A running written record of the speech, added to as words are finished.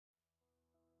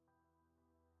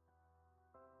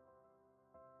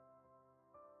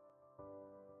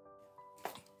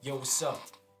Yo, what's up?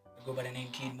 I go by the name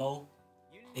Kied Mole,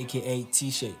 aka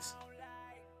T-Shakes.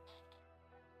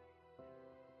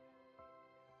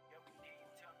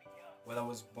 Well, I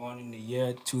was born in the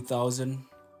year 2000,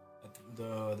 at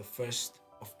the 1st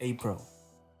of April.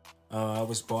 I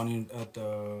was born at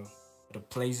a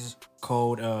place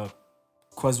called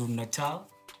KwaZulu Natal,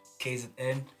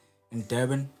 KZN, in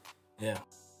Durban. Yeah.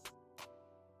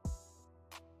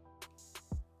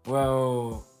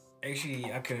 Well,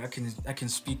 actually, I can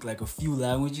speak like a few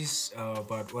languages,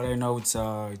 but what I know it's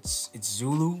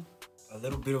Zulu, a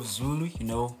little bit of Zulu,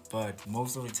 but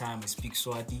most of the time I speak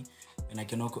Swati, and I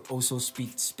can also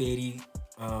speak Spedi,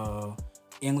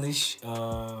 English,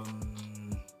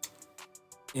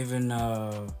 even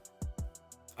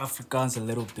Afrikaans a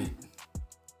little bit.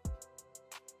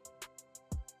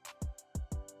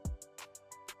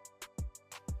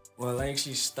 Well, I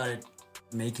actually started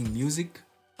making music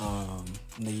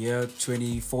in the year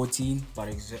 2014, but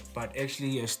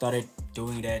actually I started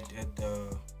doing that at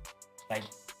the like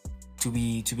to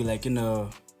be like in a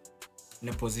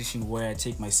position where I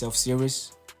take myself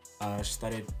serious. I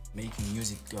started making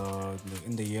music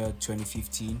in the year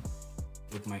 2015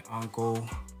 with my uncle,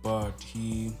 but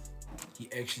he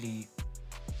actually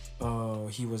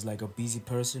he was like a busy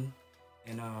person,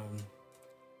 and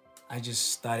I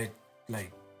just started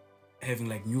like having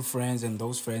like new friends, and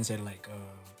those friends had like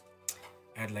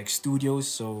studios,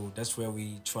 so that's where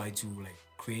we try to like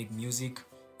create music.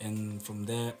 And from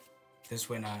there, that's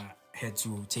when I had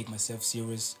to take myself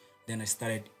serious. Then I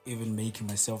started even making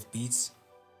myself beats.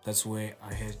 That's where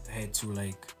I had to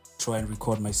like try and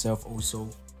record myself also,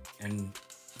 and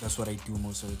that's what I do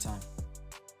most of the time.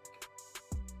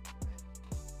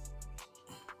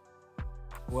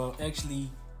 Well, actually,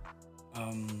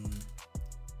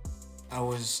 I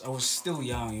was still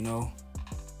young,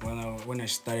 when I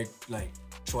started like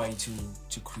trying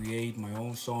to create my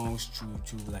own songs,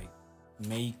 to like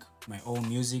make my own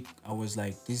music. I was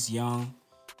like this young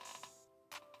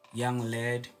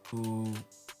lad who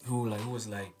was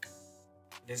like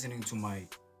listening to my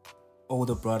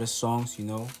older brother's songs,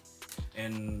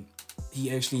 and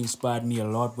he actually inspired me a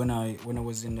lot when I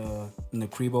was in the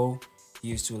cribbo. He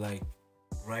used to like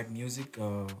write music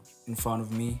in front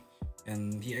of me,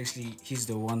 and he's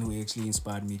the one who actually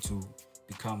inspired me to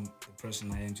become the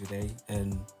person I am today,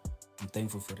 and I'm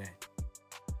thankful for that.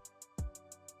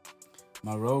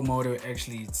 My role model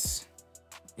actually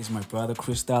is my brother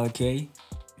Crystal K.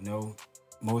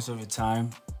 Most of the time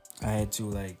I had to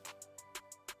like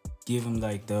give him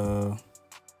like the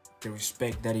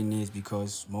respect that he needs,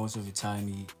 because most of the time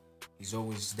he's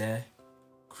always there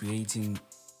creating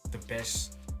the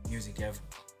best music ever.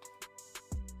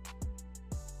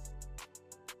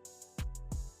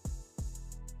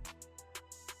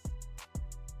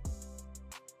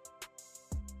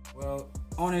 Well,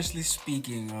 honestly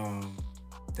speaking,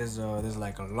 there's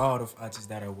like a lot of artists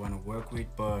that I want to work with,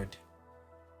 but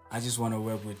I just want to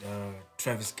work with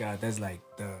Travis Scott. That's like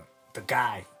the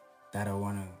guy that I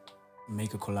want to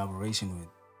make a collaboration with,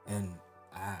 and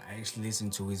I actually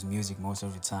listen to his music most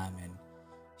of the time, and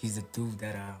he's the dude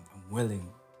that I'm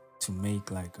willing to make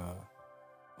like a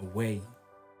way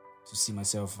to see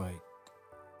myself like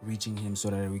reaching him, so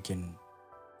that we can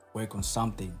work on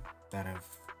something that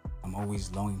I'm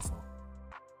always longing for.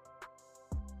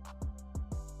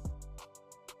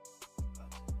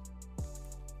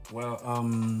 Well,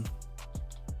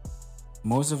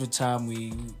 most of the time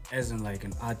we, as in like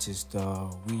an artist,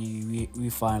 we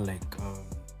find like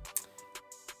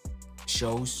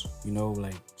shows,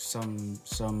 like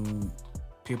some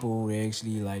people, they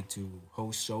actually like to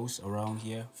host shows around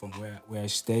here from where I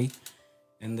stay,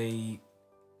 and they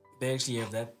actually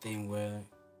have that thing where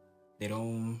they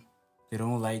don't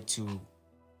like to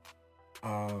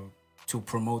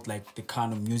promote like the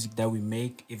kind of music that we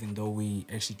make, even though we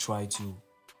actually try to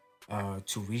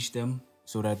reach them,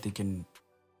 so that they can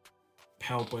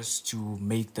help us to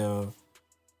make the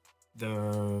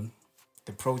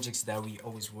projects that we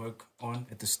always work on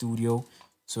at the studio,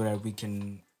 so that we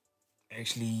can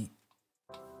actually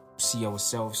see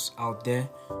ourselves out there.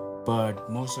 But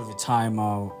most of the time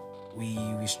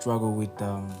we struggle with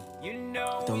a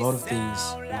lot of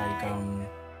things, like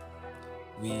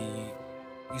we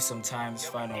sometimes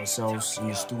find ourselves in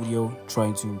the studio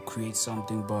trying to create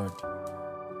something, but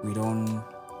we don't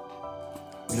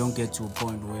get to a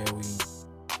point where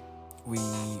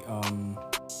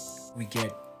we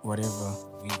get whatever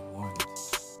we want.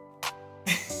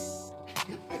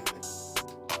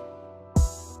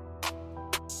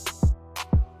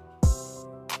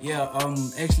 Yeah,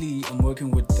 actually I'm working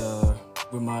with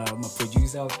my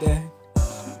producer out there,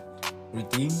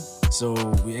 Redeem. So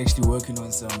we're actually working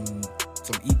on some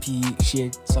some EP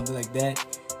shit, something like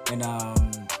that, and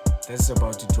that's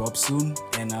about to drop soon.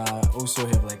 And I also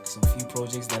have like some few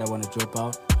projects that I want to drop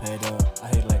out. I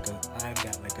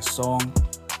got like a song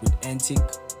with Antic,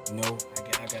 you know.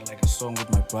 I got like a song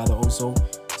with my brother also.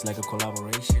 It's like a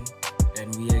collaboration,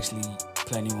 and we actually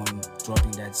planning on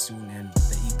dropping that soon. And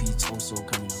the EP is also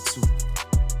coming out soon.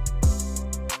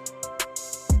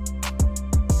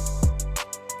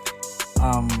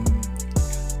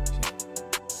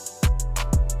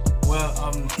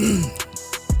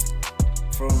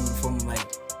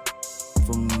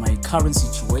 From my current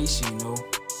situation, you know,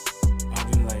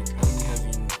 I've been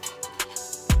having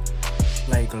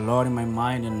like a lot in my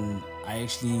mind, and I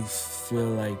actually feel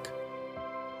like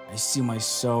I see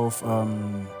myself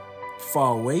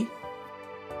far away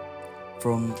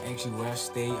from actually where I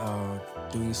stay,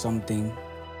 doing something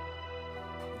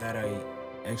that I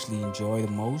actually enjoy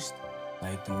the most,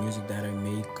 like the music that I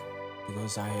make,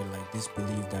 because I had like this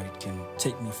belief that it can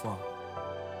take me far.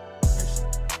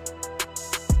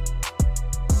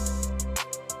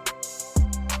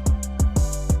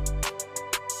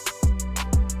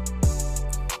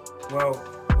 Well,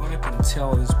 what I can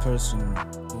tell this person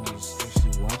who is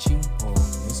actually watching or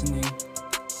listening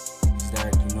is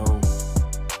that, you know,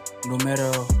 no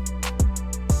matter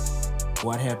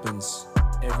what happens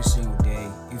every single day,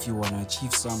 if you want to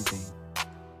achieve something,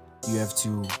 you have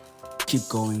to keep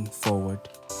going forward.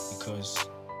 Because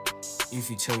if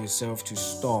you tell yourself to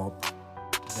stop,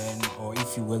 then, or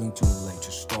if you're willing to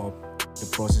stop the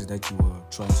process that you were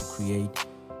trying to create,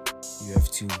 you have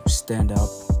to stand up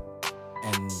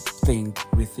and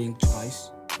rethink twice,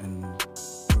 and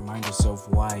remind yourself,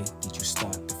 why did you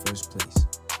start the first place?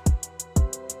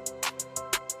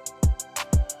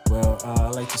 Well, I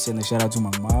like to send a shout out to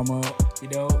my mama, you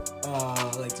know.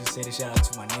 I like to send a shout out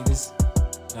to my niggas,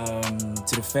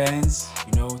 to the fans,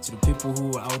 you know, to the people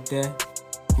who are out there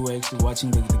who are actually watching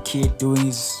the kid doing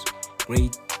his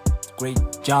great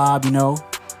job, you know,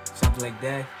 something like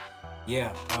that.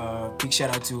 Yeah, big shout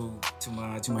out to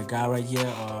my guy right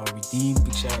here, Redeem.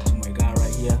 Big shout out to my guy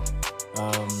right here,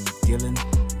 Dylan.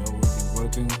 You know, we've been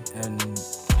working, and